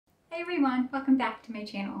Hi everyone, welcome back to my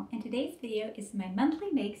channel, and today's video is my monthly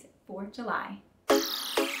makes for July. So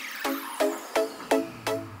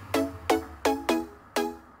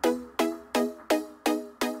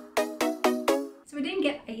I didn't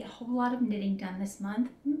get a whole lot of knitting done this month,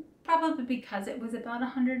 probably because it was about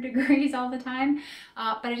 100 degrees all the time,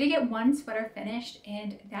 but I did get one sweater finished,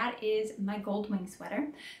 and that is my Goldwing Sweater.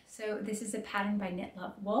 So this is a pattern by Knit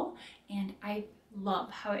Love Wool, and I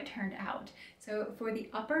love how it turned out. So for the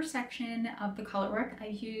upper section of the color work, I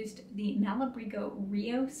used the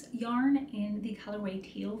Brioche yarn in the colorway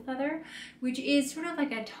Teal Feather, which is sort of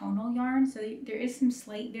like a tonal yarn, so there is some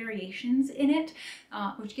slight variations in it,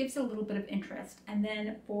 which gives a little bit of interest. And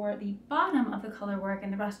then for the bottom of the color work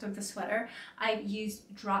and the rest of the sweater, I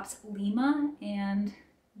used Drops Lima, and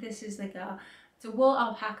this is like it's a wool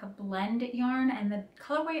alpaca blend yarn, and the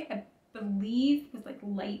colorway I believe was like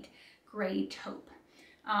light gray taupe.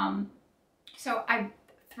 So I'm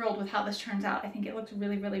thrilled with how this turns out. I think it looks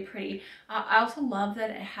really, really pretty. I also love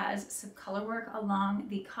that it has some color work along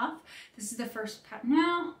the cuff. This is the first pattern.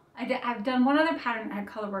 No, I've done one other pattern that had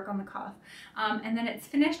color work on the cuff. And then it's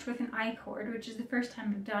finished with an I-cord, which is the first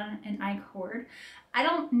time I've done an I-cord. I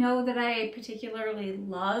don't know that I particularly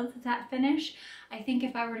love that finish. I think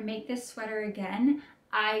if I were to make this sweater again,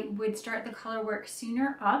 I would start the color work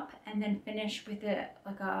sooner up and then finish with it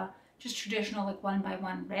like a just traditional like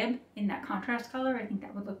 1x1 rib in that contrast color. I think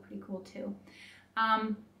that would look pretty cool too.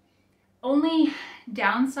 Only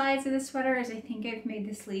downsides of this sweater is I think I've made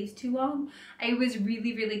the sleeves too long. I was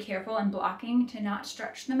really, really careful in blocking to not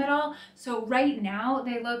stretch them at all. So right now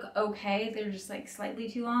they look okay. They're just like slightly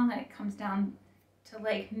too long. Like it comes down to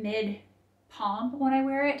like mid palm when I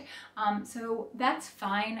wear it, so that's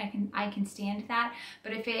fine. I can stand that,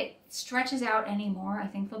 but if it stretches out anymore, I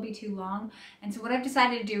think they'll be too long. And so what I've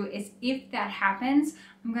decided to do is, if that happens,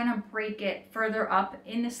 I'm gonna break it further up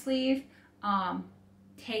in the sleeve,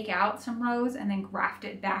 take out some rows, and then graft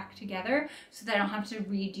it back together so that I don't have to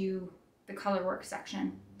redo the color work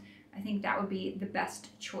section. I think that would be the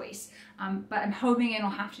best choice, but I'm hoping I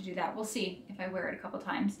don't have to do that. We'll see if I wear it a couple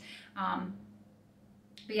times.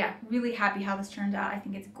 But yeah, really happy how this turned out. I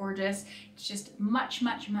think it's gorgeous. It's just much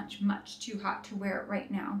too hot to wear it right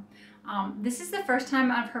now. This is the first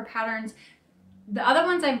time of her patterns. The other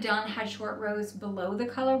ones I've done had short rows below the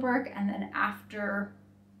color work and then after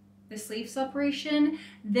the sleeve separation.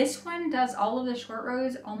 This one does all of the short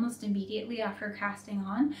rows almost immediately after casting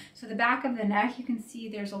on. So the back of the neck, you can see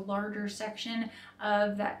there's a larger section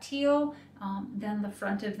of that teal than the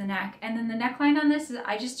front of the neck. And then the neckline on this,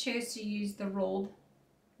 I just chose to use the rolled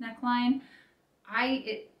neckline.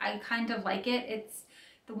 I kind of like it. It's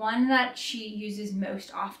the one that she uses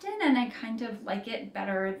most often, and I kind of like it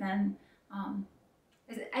better than,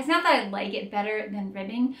 it's not that I like it better than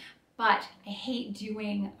ribbing, but I hate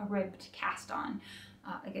doing a ribbed cast on.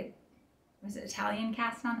 Was it Italian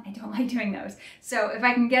cast on? I don't like doing those. So if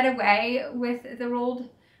I can get away with the rolled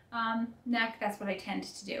neck, that's what I tend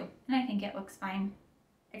to do. And I think it looks fine,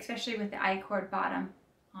 especially with the I-cord bottom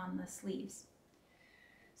on the sleeves.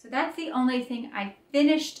 So that's the only thing I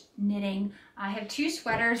finished knitting. I have two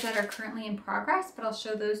sweaters that are currently in progress, but I'll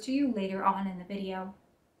show those to you later on in the video.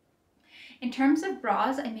 In terms of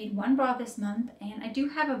bras, I made one bra this month, and I do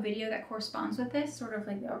have a video that corresponds with this, sort of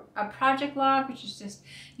like a project log, which is just,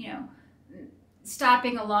 you know,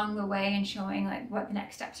 stopping along the way and showing like what the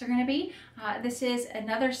next steps are going to be. This is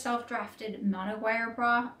another self-drafted monowire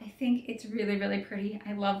bra. I think it's really, really pretty.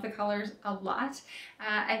 I love the colors a lot.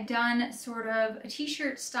 I've done sort of a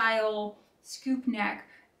t-shirt style scoop neck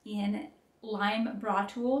in lime bra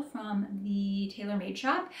tulle from the TaylorMade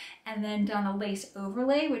shop, and then done a lace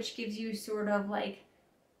overlay, which gives you sort of like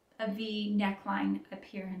a V neckline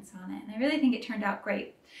appearance on it. And I really think it turned out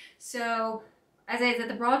great. So as I said,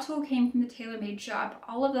 the bra tulle came from the TaylorMade shop.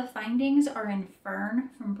 All of the findings are in Fern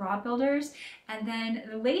from Bra Builders. And then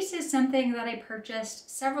the lace is something that I purchased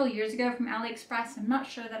several years ago from AliExpress. I'm not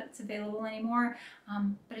sure that it's available anymore,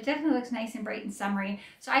 but it definitely looks nice and bright and summery.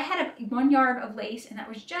 So I had 1 yard of lace, and that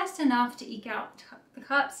was just enough to eke out the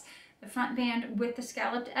cups, the front band with the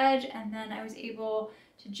scalloped edge, and then I was able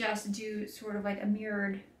to just do sort of like a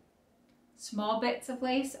mirrored small bits of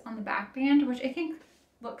lace on the back band, which I think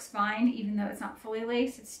looks fine, even though it's not fully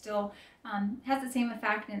lace. It still has the same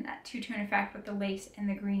effect and that two-tone effect with the lace and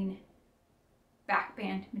the green back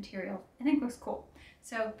band material. I think looks cool.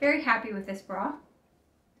 So very happy with this bra.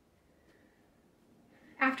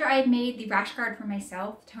 After I had made the rash guard for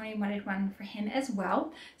myself, Tony wanted one for him as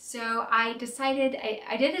well. So I decided,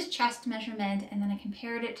 I did his chest measurement, and then I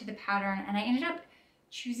compared it to the pattern, and I ended up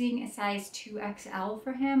choosing a size 2XL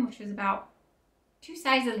for him, which was about 2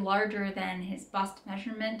 sizes larger than his bust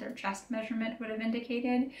measurement or chest measurement would have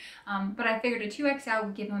indicated. But I figured a 2XL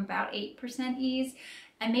would give him about 8% ease.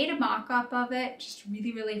 I made a mock-up of it just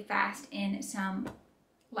really, really fast in some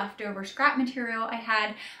leftover scrap material I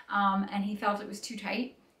had, and he felt it was too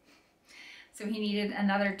tight. So he needed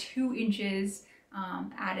another 2 inches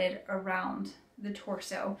added around the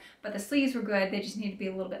torso, but the sleeves were good. They just need to be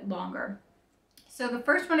a little bit longer. So the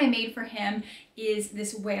first one I made for him is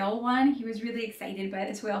this whale one. He was really excited by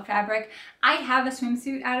this whale fabric. I have a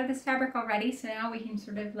swimsuit out of this fabric already, so now we can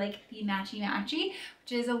sort of like be matchy-matchy,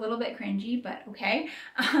 which is a little bit cringy, but okay.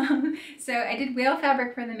 So I did whale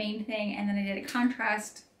fabric for the main thing, and then I did a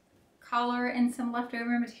contrast collar and some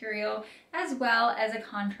leftover material, as well as a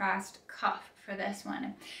contrast cuff for this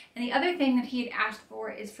one. And the other thing that he had asked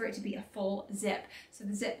for is for it to be a full zip. So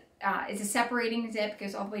the zip is a separating zip,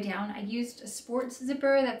 goes all the way down. I used a sports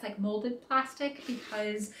zipper that's like molded plastic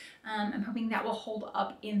because I'm hoping that will hold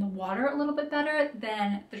up in the water a little bit better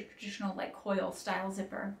than the traditional like coil style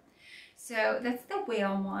zipper. So that's the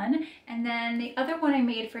whale one. And then the other one I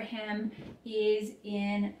made for him is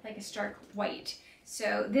in like a stark white.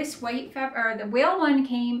 So this white fabric, or the whale one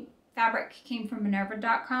fabric came from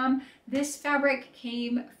Minerva.com. This fabric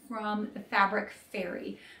came from the Fabric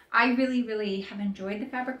Fairy. I really, really have enjoyed the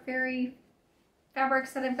Fabric Fairy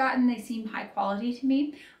fabrics that I've gotten. They seem high quality to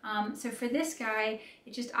me. So for this guy,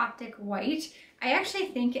 it's just optic white. I actually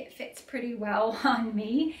think it fits pretty well on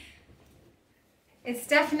me. It's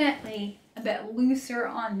definitely a bit looser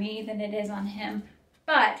on me than it is on him,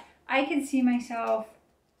 but I can see myself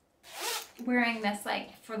wearing this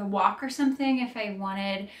like for the walk or something if I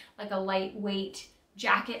wanted like a lightweight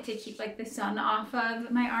jacket to keep like the sun off of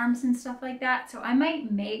my arms and stuff like that. So I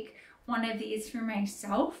might make one of these for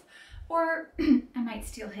myself, or I might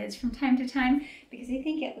steal his from time to time because I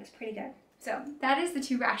think it looks pretty good. So that is the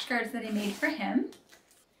 2 rash guards that I made for him.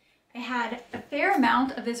 I had a fair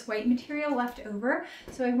amount of this white material left over,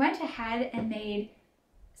 so I went ahead and made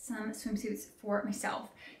some swimsuits for myself.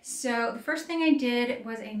 So the first thing I did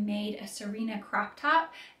was I made a Serena crop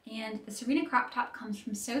top, and the Serena crop top comes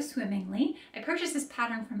from So Swimmingly. I purchased this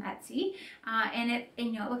pattern from Etsy, and it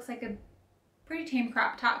looks like a pretty tame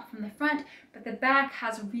crop top from the front, but the back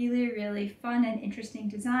has a really, really fun and interesting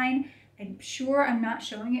design. I'm sure I'm not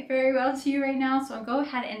showing it very well to you right now, so I'll go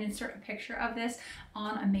ahead and insert a picture of this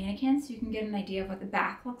on a mannequin so you can get an idea of what the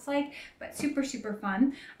back looks like, but super, super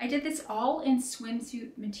fun. I did this all in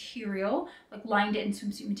swimsuit material, like lined it in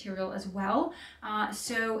swimsuit material as well,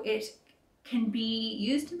 so it can be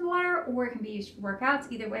used in the water or it can be used for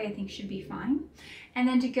workouts. Either way I think should be fine. And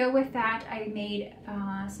then to go with that, I made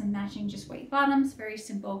some matching just white bottoms, very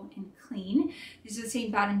simple and clean. These are the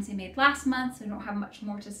same bottoms I made last month, so I don't have much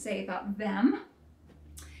more to say about them.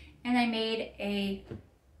 And I made a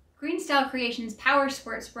Green Style Creations Power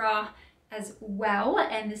Sports Bra as well,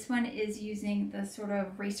 and this one is using the sort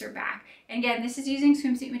of racer back. And again, this is using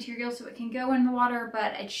swimsuit material, so it can go in the water,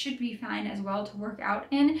 but it should be fine as well to work out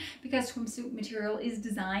in because swimsuit material is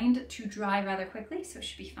designed to dry rather quickly, so it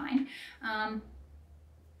should be fine.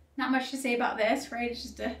 Not much to say about this, right? It's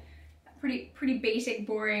just a pretty basic,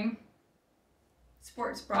 boring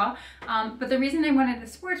sports bra. But the reason I wanted the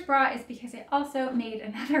sports bra is because I also made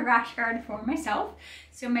another rash guard for myself.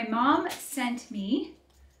 So my mom sent me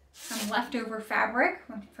some leftover fabric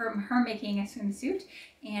from her making a swimsuit,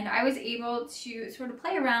 and I was able to sort of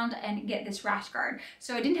play around and get this rash guard.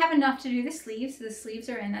 So I didn't have enough to do the sleeves, so the sleeves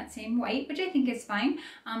are in that same white, which I think is fine,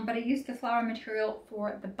 but I used the flower material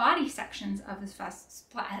for the body sections of this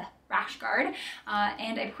rash guard,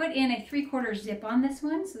 and I put in a 3/4 zip on this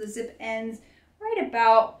one, so the zip ends right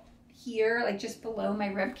about here, like just below my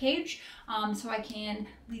rib cage, so I can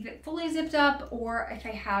leave it fully zipped up, or if I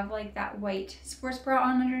have like that white sports bra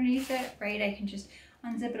on underneath it, right, I can just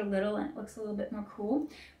unzip it a little and it looks a little bit more cool.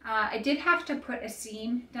 I did have to put a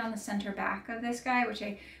seam down the center back of this guy, which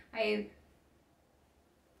I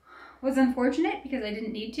was unfortunate because I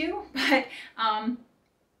didn't need to, but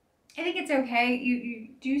I think it's okay. You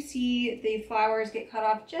do see the flowers get cut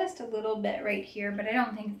off just a little bit right here, but I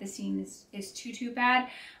don't think the seam is too bad.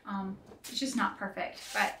 It's just not perfect,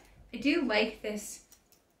 but I do like this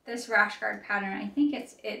rash guard pattern. I think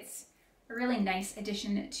it's a really nice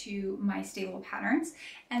addition to my stable patterns.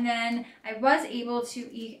 And then I was able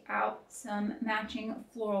to eke out some matching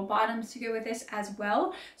floral bottoms to go with this as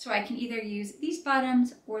well. So I can either use these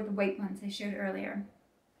bottoms or the white ones I showed earlier.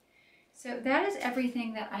 So that is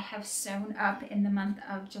everything that I have sewn up in the month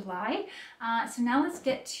of July. So now let's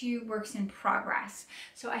get to works in progress.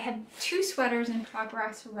 So I have 2 sweaters in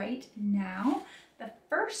progress right now. The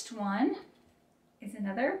first one is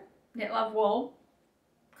another Knit Love Wool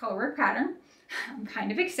colorwork pattern. I'm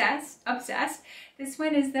kind of obsessed. This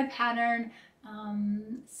one is the pattern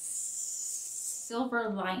Silver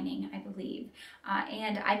Lining, I believe.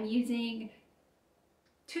 And I'm using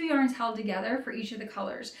 2 yarns held together for each of the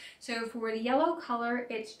colors. So for the yellow color,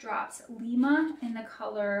 it's drops Lima in the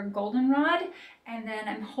color Goldenrod, and then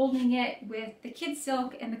I'm holding it with the Kid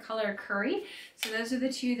Silk in the color Curry. So those are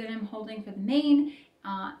the 2 that I'm holding for the main.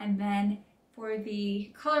 And then for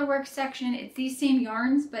the color work section, it's these same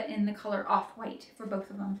yarns, but in the color Off-White for both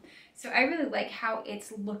of them. So I really like how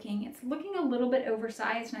it's looking. It's looking a little bit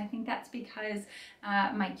oversized, and I think that's because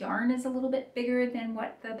my yarn is a little bit bigger than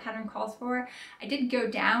what the pattern calls for. I did go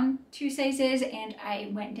down 2 sizes, and I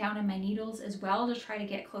went down in my needles as well to try to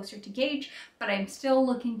get closer to gauge, but I'm still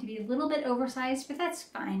looking to be a little bit oversized, but that's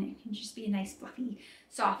fine. It can just be a nice, fluffy,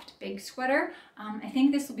 soft, big sweater. I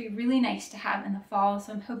think this will be really nice to have in the fall,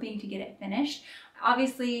 so I'm hoping to get it finished.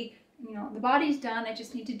 Obviously, you know, the body's done. I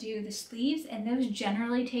just need to do the sleeves, and those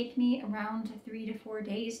generally take me around 3 to 4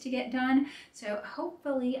 days to get done. So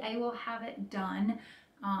hopefully I will have it done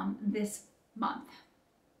this month.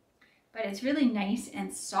 But it's really nice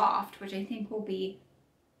and soft, which I think will be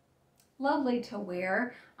lovely to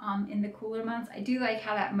wear in the cooler months. I do like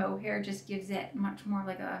how that mohair just gives it much more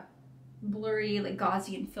like a blurry, like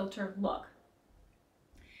Gaussian filter look.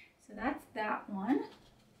 So that's that one.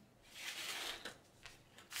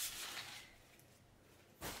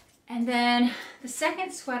 And then the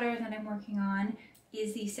second sweater that I'm working on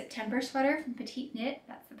is the September sweater from Petite Knit.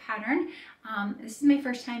 That's the pattern. This is my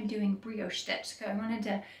first time doing brioche stitch, so I wanted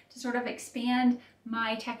to sort of expand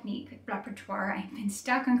my technique repertoire. I've been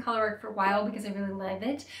stuck on colorwork for a while because I really love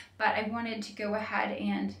it, but I wanted to go ahead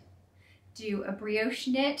and do a brioche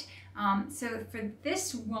knit. So for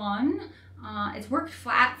this one, it's worked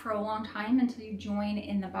flat for a long time until you join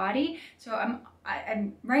in the body. So I'm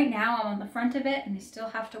right now I'm on the front of it, and I still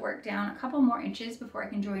have to work down a couple more inches before I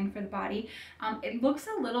can join for the body. It looks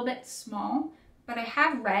a little bit small, but I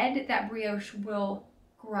have read that brioche will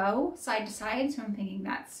grow side to side, so I'm thinking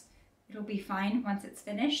it'll be fine once it's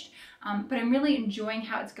finished. But I'm really enjoying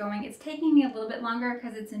how it's going. It's taking me a little bit longer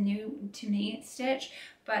because it's a new to me stitch,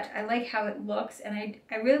 but I like how it looks, and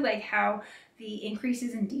I really like how the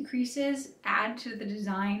increases and decreases add to the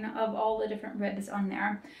design of all the different ribs on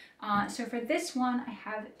there. So for this one, I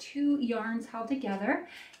have 2 yarns held together,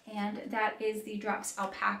 and that is the Drops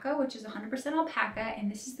Alpaca, which is 100% alpaca,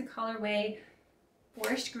 and this is the colorway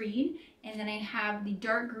Forest Green, and then I have the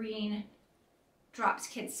dark green Drops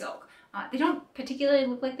Kid Silk. They don't particularly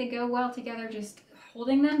look like they go well together just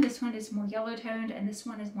holding them. This one is more yellow toned and this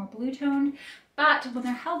one is more blue toned, but when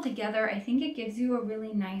they're held together, I think it gives you a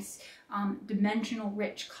really nice dimensional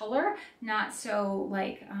rich color, not so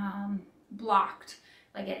like blocked.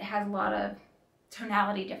 Like it has a lot of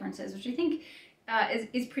tonality differences, which I think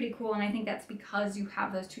is pretty cool, and I think that's because you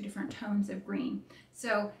have those 2 different tones of green.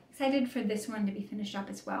 So excited for this one to be finished up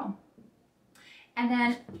as well. And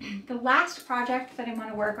then the last project that I want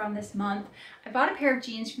to work on this month, I bought a pair of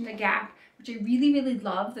jeans from the Gap, which I really, really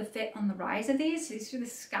love the fit on the rise of these. So these are the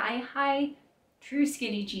Sky High True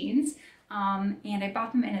Skinny jeans. And I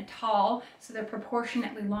bought them in a tall, so they're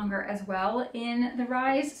proportionately longer as well in the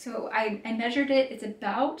rise. So I measured it, it's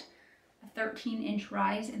about a 13-inch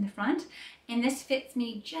rise in the front, and this fits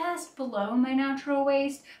me just below my natural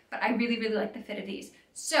waist, but I really, really like the fit of these.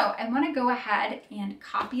 So I want to go ahead and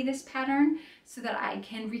copy this pattern so that I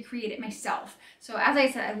can recreate it myself. So as I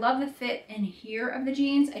said, I love the fit in here of the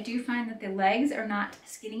jeans. I do find that the legs are not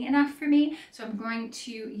skinny enough for me, so I'm going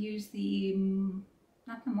to use the,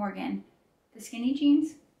 not the Morgan, the skinny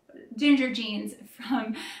jeans, ginger jeans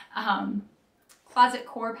from Closet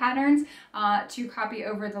Core Patterns to copy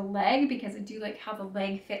over the leg, because I do like how the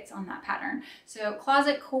leg fits on that pattern. So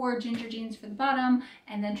Closet Core ginger jeans for the bottom,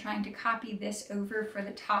 and then trying to copy this over for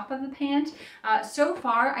the top of the pant. So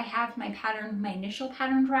far I have my pattern, my initial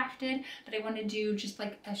pattern drafted, but I want to do just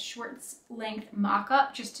like a short length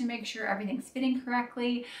mock-up just to make sure everything's fitting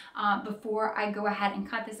correctly before I go ahead and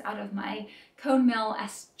cut this out of my Cone Mill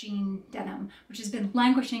S jean denim, which has been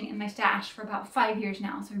languishing in my stash for about 5 years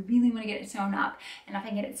now. So I really want to get it sewn up. And if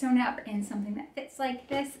I get it sewn up in something that fits like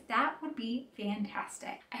this, that would be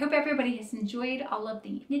fantastic. I hope everybody has enjoyed all of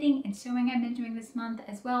the knitting and sewing I've been doing this month,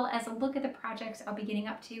 as well as a look at the projects I'll be getting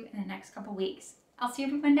up to in the next couple weeks. I'll see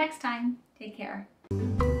everyone next time. Take care.